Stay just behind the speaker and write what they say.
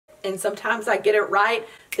and sometimes I get it right.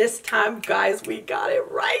 This time, guys, we got it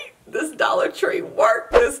right. This Dollar Tree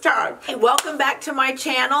worked this time. Hey, welcome back to my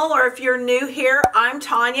channel, or if you're new here, I'm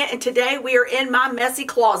Tanya, and today we are in my messy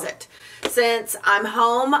closet. Since I'm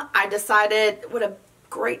home, I decided what a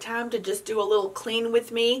great time to just do a little clean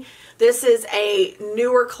with me. This is a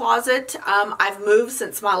newer closet. I've moved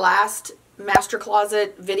since my last master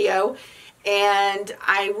closet video, and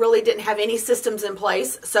I really didn't have any systems in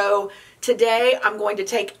place. So today I'm going to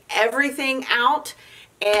take everything out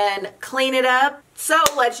and clean it up. So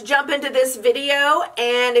let's jump into this video,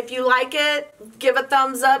 and if you like it, give a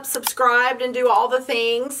thumbs up, subscribe, and do all the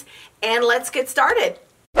things, and let's get started.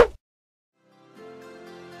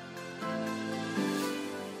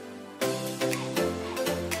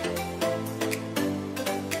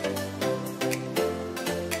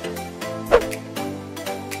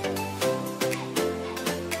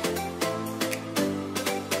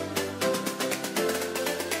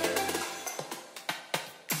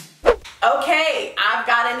 Okay, I've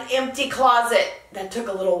got an empty closet. That took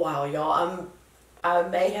a little while, y'all. I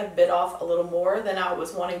may have bit off a little more than I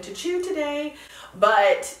was wanting to chew today,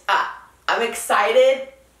 but I'm excited.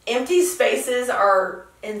 Empty spaces are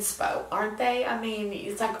inspo, aren't they? I mean,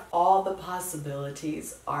 it's like all the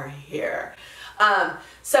possibilities are here.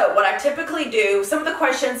 So what I typically do, some of the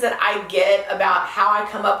questions that I get about how I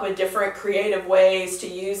come up with different creative ways to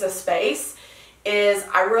use a space is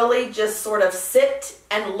I really just sort of sit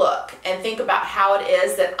and look and think about how it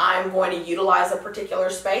is that I'm going to utilize a particular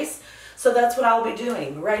space. So that's what I'll be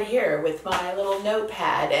doing right here with my little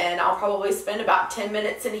notepad, and I'll probably spend about 10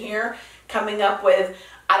 minutes in here coming up with,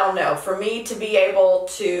 I don't know, for me to be able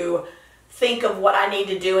to think of what I need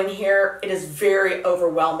to do in here, it is very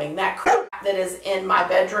overwhelming. That crap that is in my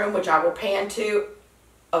bedroom, which I will pan to,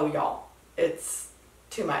 oh y'all, it's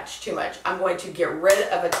too much, too much. I'm going to get rid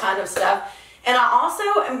of a ton of stuff. And I also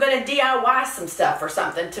am going to DIY some stuff or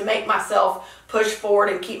something to make myself push forward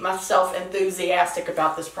and keep myself enthusiastic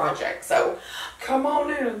about this project. So come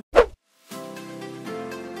on in.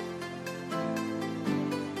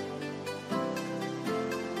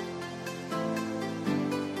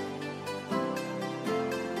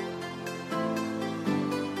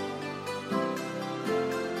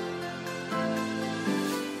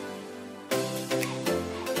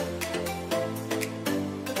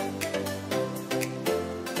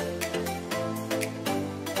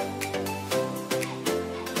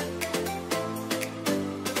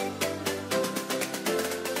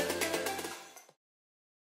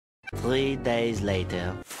 Three days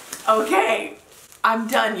later. Okay, I'm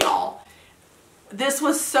done, y'all. This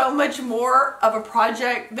was so much more of a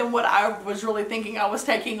project than what I was really thinking I was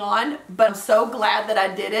taking on, but I'm so glad that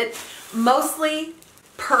I did it. Mostly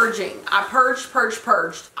purging. I purged.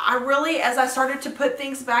 I really, as I started to put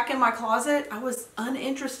things back in my closet, I was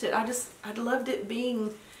uninterested. I loved it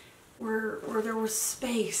being where there was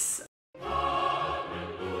space.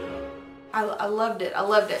 I loved it. I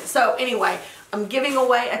loved it. So anyway, I'm giving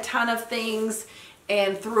away a ton of things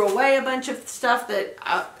and threw away a bunch of stuff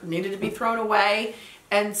that needed to be thrown away.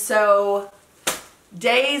 And so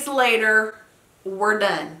days later, we're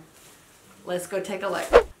done. Let's go take a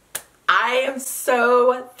look. I am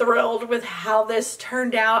so thrilled with how this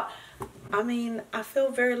turned out. I mean, I feel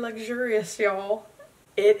very luxurious, y'all.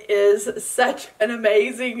 It is such an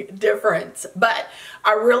amazing difference. But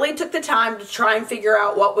I really took the time to try and figure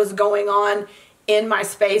out what was going on in my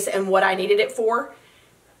space and what I needed it for.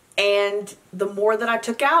 And the more that I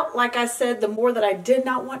took out, like I said, the more that I did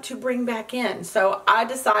not want to bring back in. So I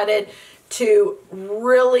decided to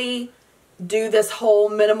really do this whole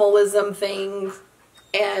minimalism thing,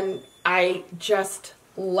 and I just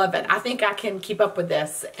love it. I think I can keep up with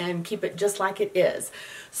this and keep it just like it is.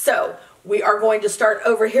 So we are going to start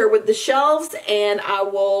over here with the shelves, and I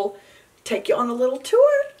will take you on a little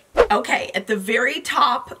tour. Okay, at the very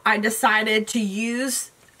top, I decided to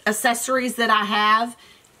use accessories that I have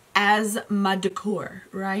as my decor,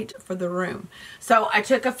 right, for the room. So I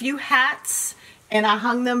took a few hats and I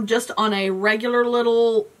hung them just on a regular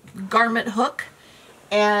little garment hook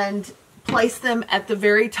and placed them at the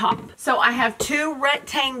very top. So I have two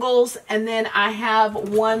rectangles, and then I have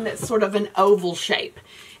one that's sort of an oval shape.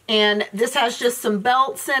 And this has just some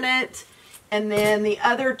belts in it. And then the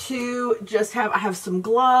other two just I have some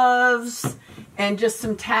gloves and just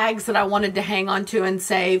some tags that I wanted to hang on to and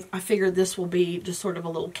save. I figured this will be just sort of a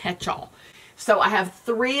little catch-all. So I have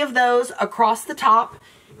three of those across the top.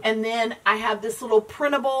 And then I have this little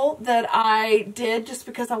printable that I did just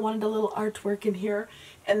because I wanted a little artwork in here.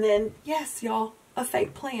 And then, yes, y'all, a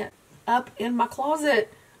fake plant up in my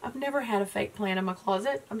closet. I've never had a fake plant in my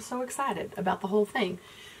closet. I'm so excited about the whole thing.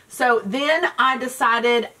 So then I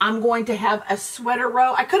decided I'm going to have a sweater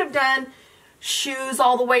row. I could have done shoes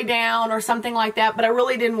all the way down or something like that, but I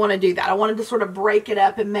really didn't want to do that. I wanted to sort of break it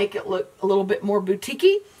up and make it look a little bit more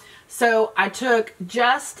boutique-y. So I took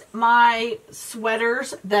just my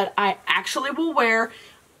sweaters that I actually will wear.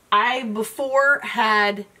 I before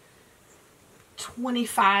had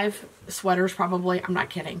 25 sweaters probably. I'm not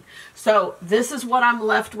kidding. So this is what I'm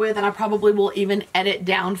left with, and I probably will even edit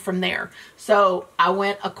down from there. So I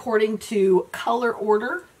went according to color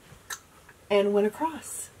order and went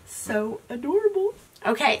across. So adorable.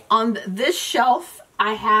 Okay, on this shelf,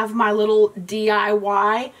 I have my little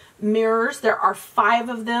DIY mirrors. There are 5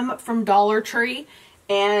 of them from Dollar Tree,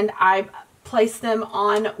 and I placed them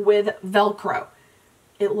on with Velcro.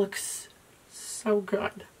 It looks so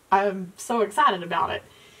good. I'm so excited about it.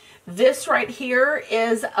 This right here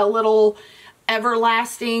is a little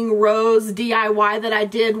everlasting rose DIY that I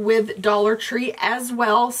did with Dollar Tree as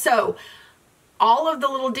well. So all of the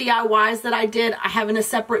little DIYs that I did, I have in a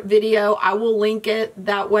separate video. I will link it.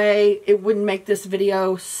 That way it wouldn't make this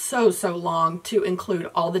video so long to include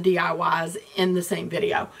all the DIYs in the same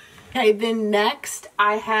video. Okay, then next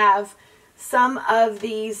I have some of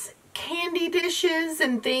these candy dishes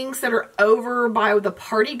and things that are over by the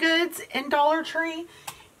party goods in Dollar Tree.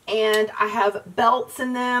 And I have belts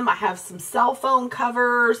in them. I have some cell phone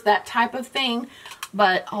covers, that type of thing.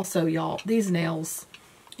 But also, y'all, these nails,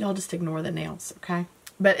 y'all just ignore the nails, okay?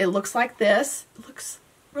 But it looks like this. It looks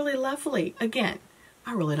really lovely. Again,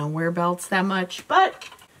 I really don't wear belts that much, but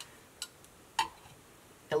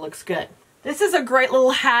it looks good. This is a great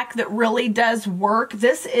little hack that really does work.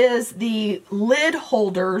 This is the lid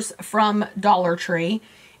holders from Dollar Tree.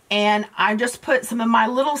 And I just put some of my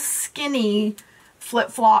little skinny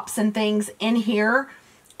flip-flops and things in here.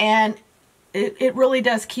 And it really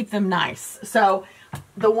does keep them nice. So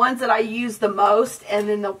the ones that I use the most, and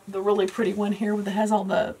then the really pretty one here that has all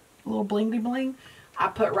the little blingy bling, I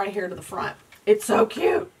put right here to the front. It's so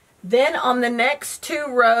cute. Then on the next 2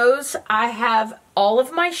 rows, I have all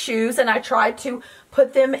of my shoes, and I tried to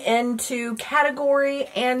put them into category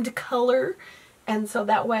and color. And so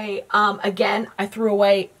that way, again, I threw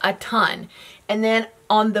away a ton. And then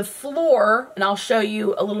on the floor, and I'll show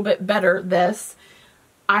you a little bit better this,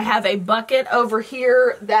 I have a bucket over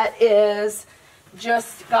here that is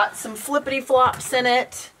just got some flippity flops in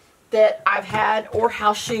it that I've had, or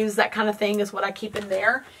house shoes, that kind of thing is what I keep in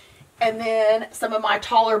there. And then some of my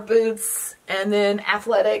taller boots, and then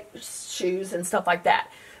athletic shoes and stuff like that.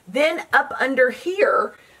 Then up under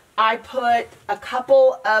here, I put a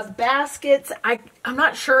couple of baskets. I'm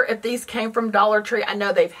not sure if these came from Dollar Tree. I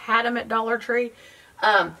know they've had them at Dollar Tree.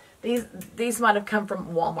 These might have come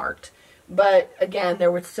from Walmart. But again,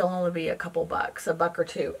 there would still only be a couple bucks, a buck or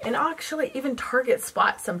two. And actually, even Target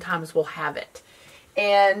Spot sometimes will have it.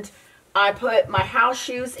 And I put my house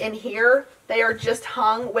shoes in here. They are just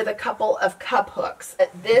hung with a couple of cup hooks.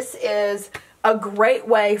 This is a great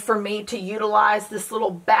way for me to utilize this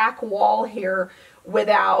little back wall here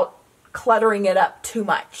without cluttering it up too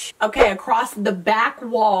much. Okay, across the back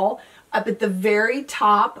wall, up at the very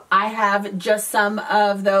top, I have just some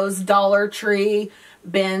of those Dollar Tree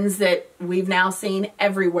bins that we've now seen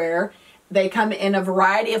everywhere. They come in a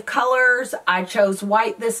variety of colors. I chose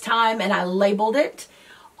white this time, and I labeled it.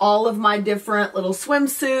 All of my different little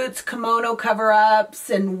swimsuits, kimono cover-ups,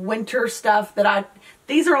 and winter stuff that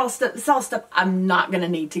these are all stuff, this is all stuff I'm not going to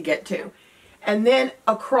need to get to. And then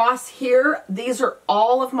across here, these are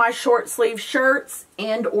all of my short sleeve shirts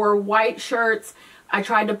and or white shirts. I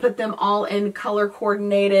tried to put them all in color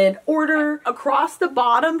coordinated order. Across the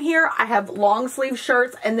bottom here, I have long sleeve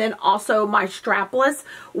shirts, and then also my strapless,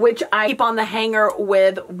 which I keep on the hanger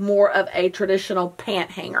with more of a traditional pant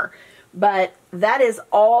hanger. But that is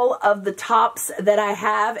all of the tops that I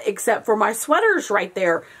have, except for my sweaters right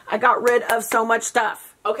there. I got rid of so much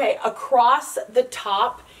stuff. Okay, across the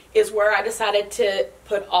top is where I decided to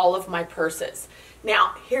put all of my purses.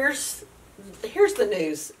 Now, here's the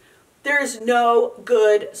news. There's no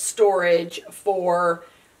good storage for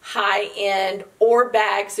high-end or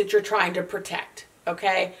bags that you're trying to protect,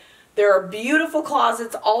 okay? There are beautiful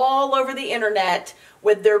closets all over the internet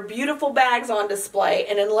with their beautiful bags on display,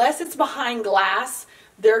 and unless it's behind glass,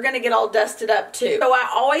 they're going to get all dusted up too. So I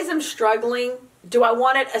always am struggling. Do I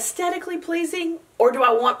want it aesthetically pleasing, or do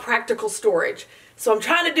I want practical storage? So I'm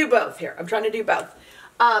trying to do both here. I'm trying to do both.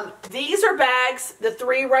 These are bags, the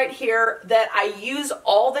 3 right here, that I use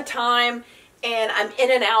all the time and I'm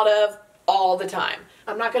in and out of all the time.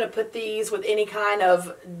 I'm not going to put these with any kind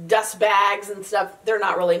of dust bags and stuff. They're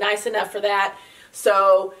not really nice enough for that.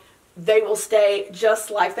 So they will stay just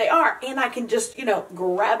like they are. And I can just, you know,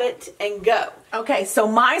 grab it and go. Okay, so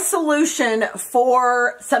my solution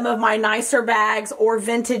for some of my nicer bags or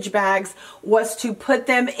vintage bags was to put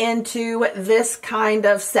them into this kind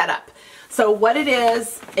of setup. So what it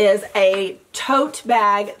is a tote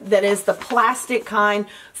bag that is the plastic kind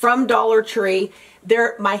from Dollar Tree.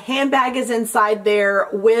 My handbag is inside there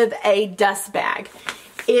with a dust bag.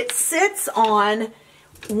 It sits on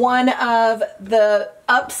one of the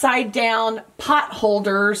upside down pot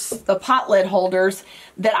holders, the pot lid holders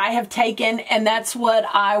that I have taken, and that's what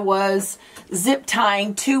I was zip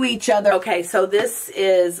tying to each other. Okay, so this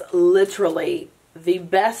is literally the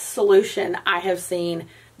best solution I have seen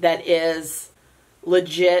that is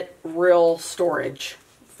legit real storage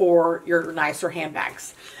for your nicer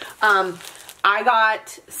handbags. I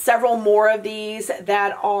got several more of these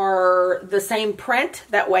that are the same print.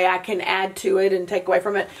 That way I can add to it and take away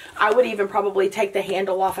from it. I would even probably take the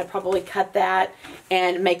handle off. I'd probably cut that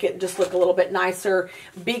and make it just look a little bit nicer.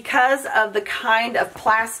 Because of the kind of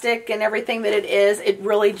plastic and everything that it is, it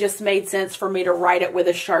really just made sense for me to write it with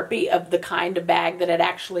a Sharpie of the kind of bag that it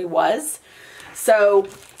actually was. So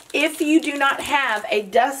if you do not have a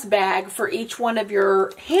dust bag for each one of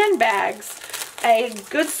your handbags, a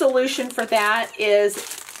good solution for that is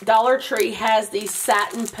Dollar Tree has these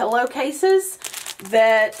satin pillowcases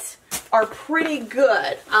that are pretty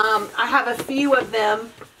good. I have a few of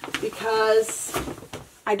them because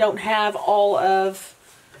I don't have all of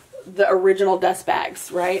the original dust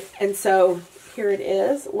bags, right? And so here it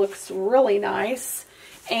is. It looks really nice,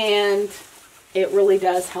 and it really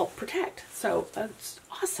does help protect. So that's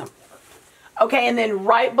awesome. Okay, and then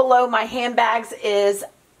right below my handbags is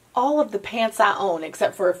all of the pants I own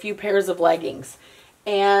except for a few pairs of leggings.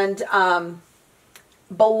 And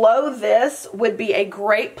below this would be a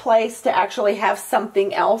great place to actually have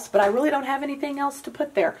something else, but I really don't have anything else to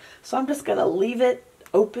put there. So I'm just going to leave it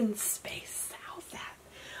open space. How's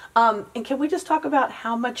that? And can we just talk about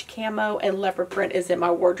how much camo and leopard print is in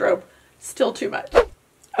my wardrobe? Still too much.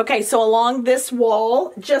 Okay, so along this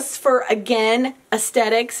wall, just for, again,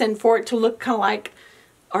 aesthetics and for it to look kind of like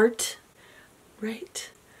art, right?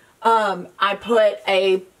 I put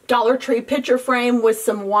a Dollar Tree picture frame with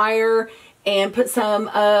some wire and put some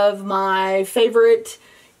of my favorite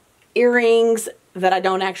earrings that I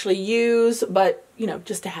don't actually use, but, you know,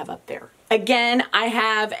 just to have up there. Again, I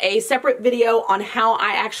have a separate video on how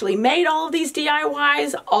I actually made all of these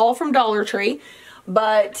DIYs, all from Dollar Tree.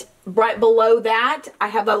 But right below that, I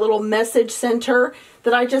have a little message center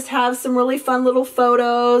that I just have some really fun little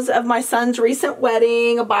photos of my son's recent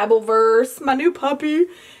wedding, a Bible verse, my new puppy.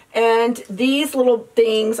 And these little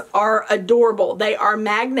things are adorable. They are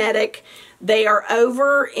magnetic. They are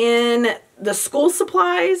over in the school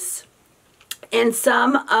supplies and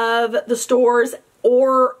some of the stores,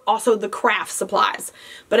 or also the craft supplies.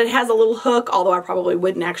 But it has a little hook, although I probably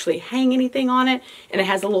wouldn't actually hang anything on it. And it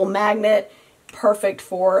has a little magnet, perfect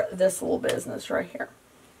for this little business right here.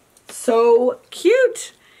 So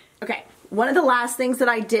cute. Okay. One of the last things that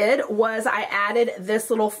I did was I added this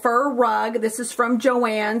little fur rug. This is from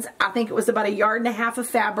Joann's. I think it was about 1.5 yards of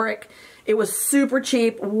fabric. It was super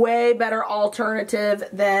cheap, way better alternative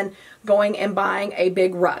than going and buying a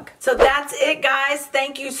big rug. So that's it, guys.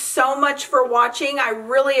 Thank you so much for watching. I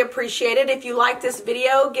really appreciate it. If you like this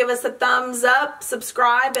video, give us a thumbs up,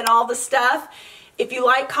 subscribe, and all the stuff. If you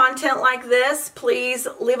like content like this, please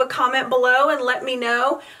leave a comment below and let me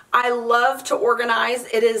know. I love to organize.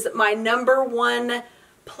 It is my #1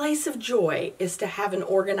 place of joy, is to have an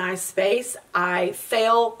organized space. I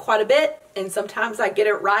fail quite a bit, and sometimes I get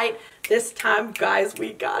it right. This time, guys,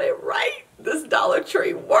 we got it right. This Dollar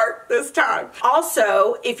Tree worked this time.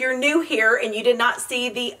 Also, if you're new here and you did not see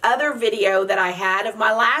the other video that I had of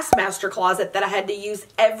my last master closet that I had to use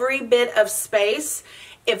every bit of space,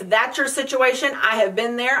 if that's your situation, I have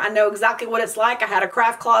been there. I know exactly what it's like. I had a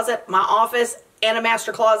craft closet, my office, and a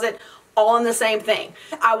master closet all in the same thing.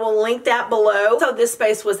 I will link that below. So this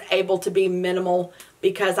space was able to be minimal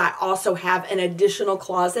because I also have an additional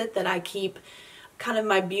closet that I keep kind of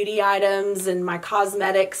my beauty items and my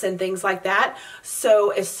cosmetics and things like that.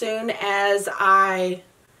 So as soon as I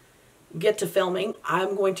get to filming,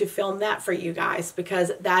 I'm going to film that for you guys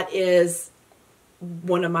because that is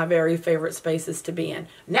one of my very favorite spaces to be in.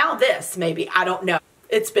 Now this, maybe, I don't know.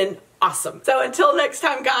 It's been awesome. So until next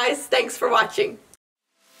time, guys, thanks for watching.